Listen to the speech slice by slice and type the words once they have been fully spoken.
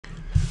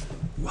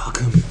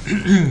Welcome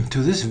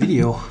to this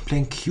video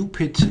playing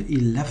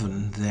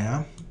Cupid11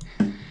 there.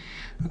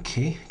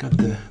 Okay, got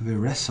the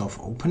Veresov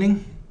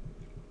opening.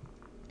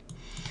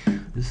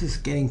 This is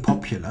getting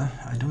popular.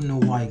 I don't know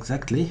why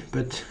exactly,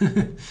 but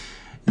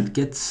it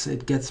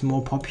gets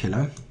more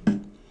popular.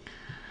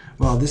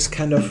 Well, this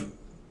kind of,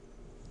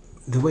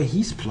 the way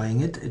he's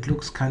playing it, it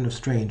looks kind of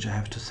strange, I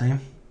have to say.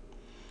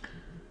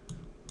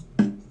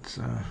 It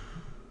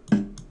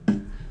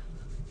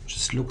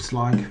just looks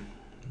like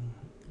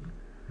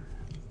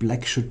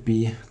black should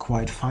be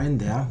quite fine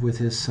there with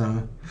his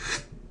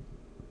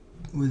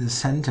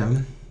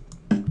center.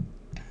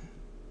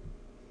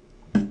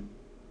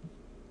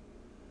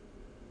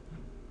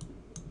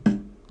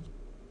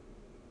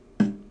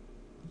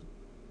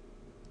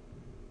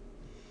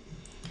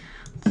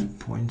 The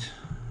point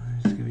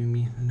is giving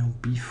me no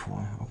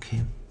b4.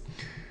 Okay.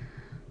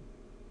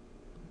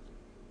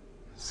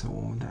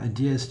 So the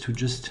idea is to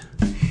just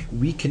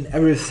weaken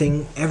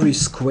everything, every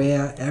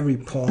square, every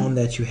pawn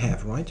that you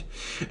have, right?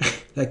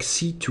 Like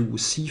c2,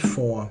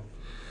 c4,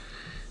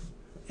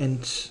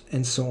 and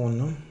so on.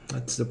 No?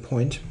 That's the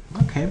point.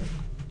 Okay.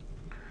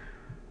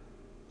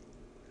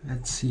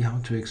 Let's see how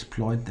to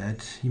exploit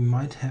that. He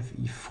might have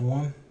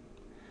e4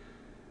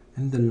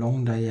 and the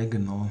long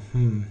diagonal.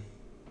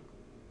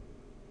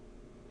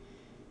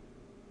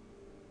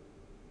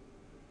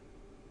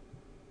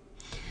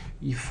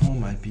 e4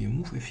 might be a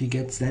move. If he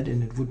gets that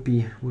in, it would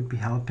be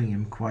helping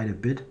him quite a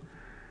bit.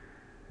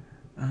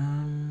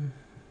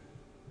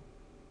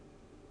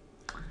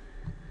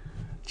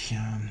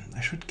 Yeah,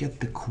 I should get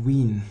the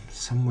queen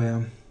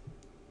somewhere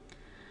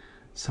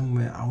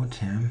out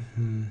here.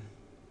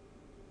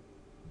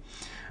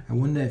 I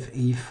wonder if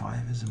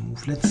a5 is a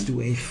move. Let's do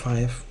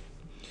a5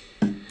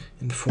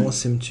 and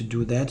force him to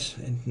do that,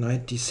 and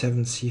knight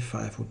d7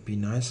 c5 would be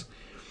nice.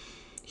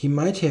 He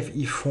might have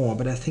e4,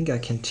 but I think I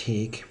can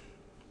take.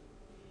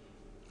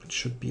 It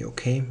should be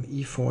okay.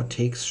 e4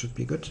 takes should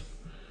be good.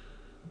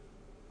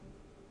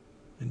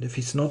 And if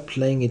he's not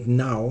playing it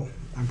now,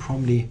 I'm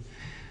probably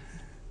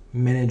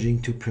managing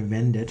to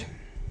prevent it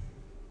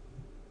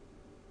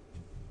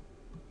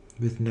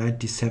with knight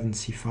d7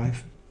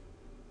 c5.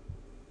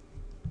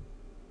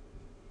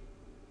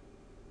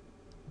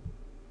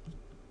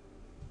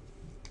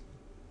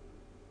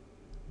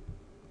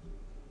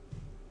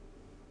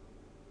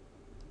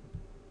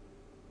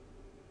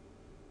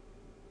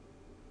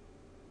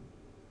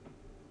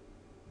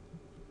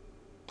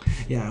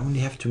 Yeah, I only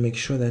have to make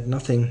sure that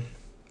nothing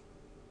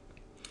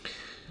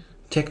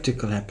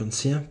tactical happens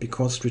here,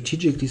 because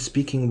strategically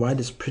speaking, white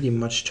is pretty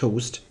much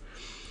toast.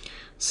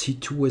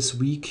 c2 is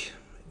weak,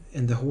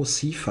 and the whole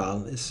c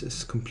file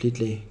is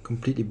completely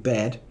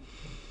bad.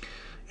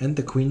 And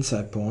the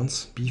queenside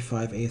pawns,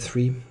 b5,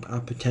 a3,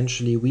 are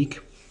potentially weak.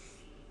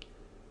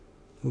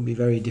 Will be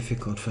very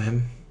difficult for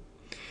him.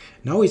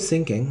 Now he's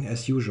thinking,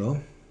 as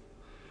usual.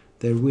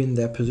 They ruin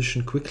their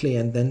position quickly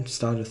and then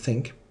start to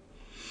think.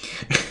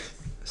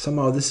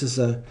 Somehow this is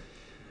a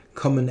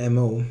common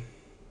MO.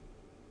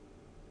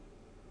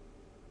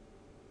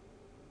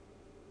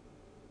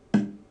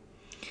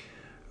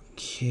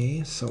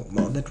 Okay, so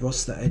well, that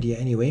was the idea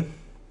anyway.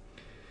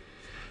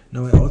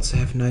 Now I also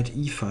have knight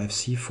e5,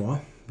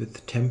 c4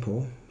 with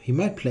tempo. He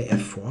might play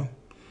f4.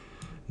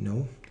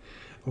 No.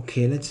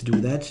 Okay, let's do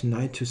that.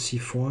 Knight to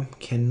c4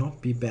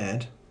 cannot be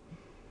bad.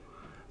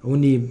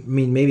 Only, I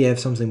mean, maybe I have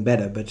something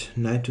better, but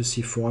knight to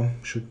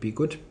c4 should be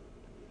good.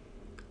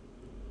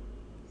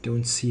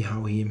 Don't see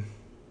how he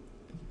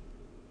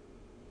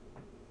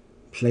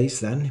plays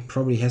then. He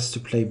probably has to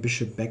play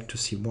bishop back to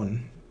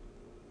c1.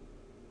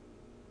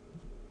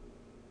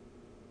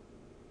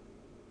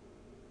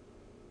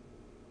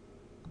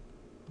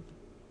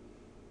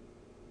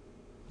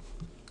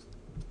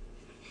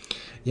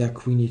 Yeah,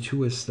 queen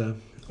e2 is the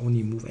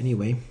only move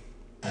anyway.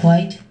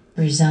 White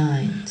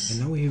resigns.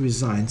 And now he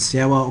resigns.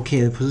 Yeah, well,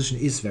 okay, the position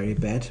is very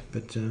bad,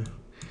 but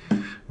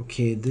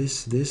okay,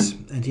 this,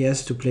 and he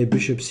has to play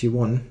bishop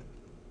c1.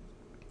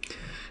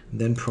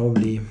 Then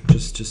probably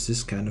just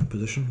this kind of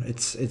position.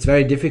 It's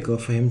very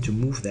difficult for him to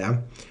move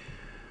there.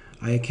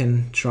 I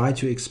can try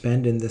to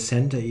expand in the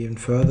center even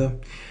further.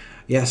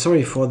 Yeah,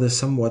 sorry for the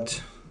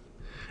somewhat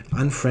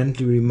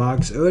unfriendly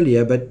remarks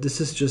earlier, but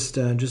this is just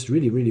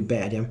really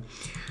bad. Yeah,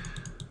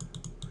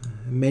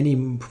 many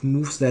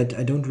moves that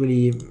I don't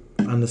really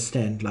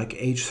understand, like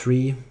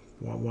h3.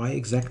 Why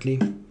exactly?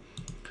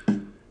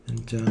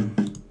 And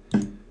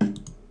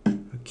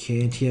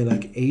okay, and here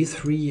like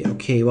a3.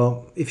 Okay,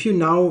 well, if you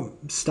now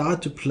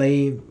start to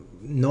play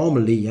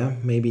normally, yeah,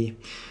 maybe,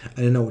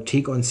 I don't know,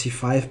 take on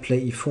c5,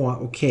 play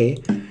e4,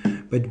 okay,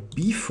 but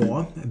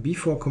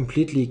b4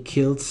 completely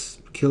kills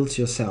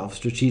yourself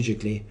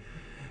strategically,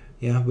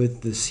 yeah, with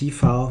the c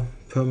file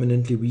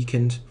permanently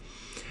weakened.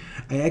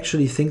 I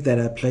actually think that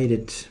I played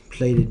it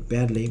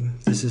badly.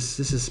 This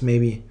is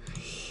maybe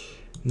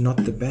not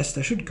the best.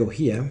 I should go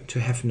here to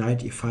have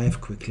knight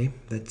e5 quickly.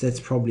 That's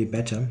probably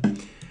better.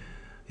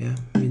 Yeah,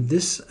 I mean,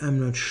 this I'm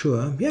not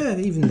sure. Yeah,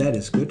 even that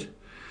is good.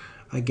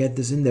 I get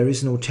this in. There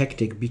is no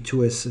tactic.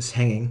 b2 is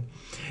hanging.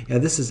 Yeah,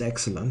 this is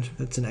excellent.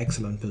 That's an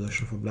excellent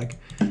position for black.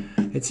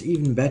 It's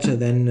even better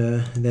than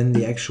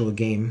the actual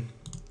game.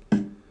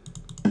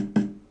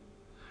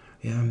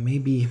 Yeah,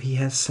 maybe he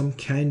has some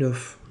kind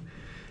of...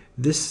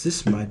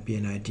 This might be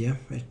an idea.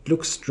 It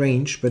looks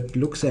strange, but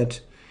looks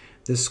at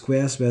the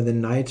squares where the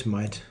knight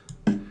might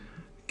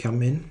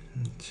come in,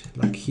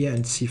 like here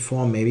and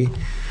c4 maybe.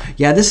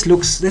 Yeah, this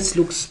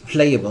looks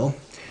playable,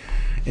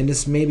 and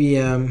it's maybe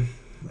a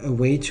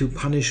way to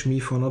punish me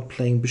for not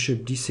playing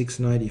bishop d6,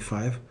 knight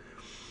e5.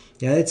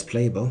 Yeah, it's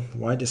playable.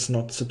 White is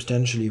not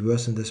substantially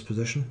worse in this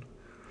position.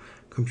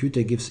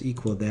 Computer gives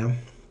equal there.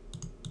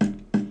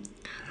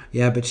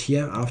 Yeah, but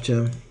here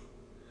after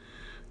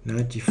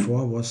knight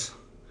d4 was...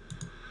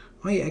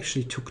 I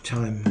actually took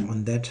time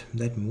on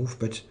that move,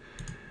 but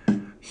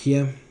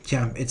here,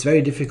 yeah, it's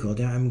very difficult.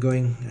 Yeah, I'm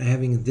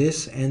having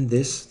this and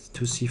this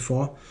to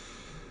c4,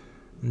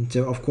 and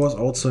of course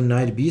also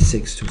knight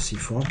b6 to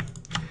c4.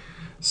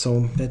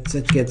 So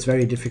that gets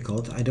very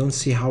difficult. I don't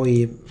see how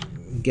he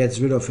gets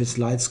rid of his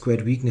light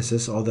squared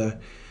weaknesses or the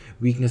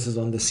weaknesses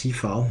on the c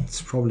file.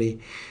 It's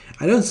probably...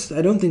 I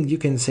don't think you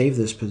can save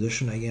this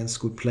position against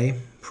good play.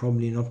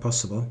 Probably not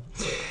possible.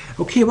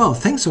 Okay, well,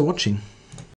 thanks for watching.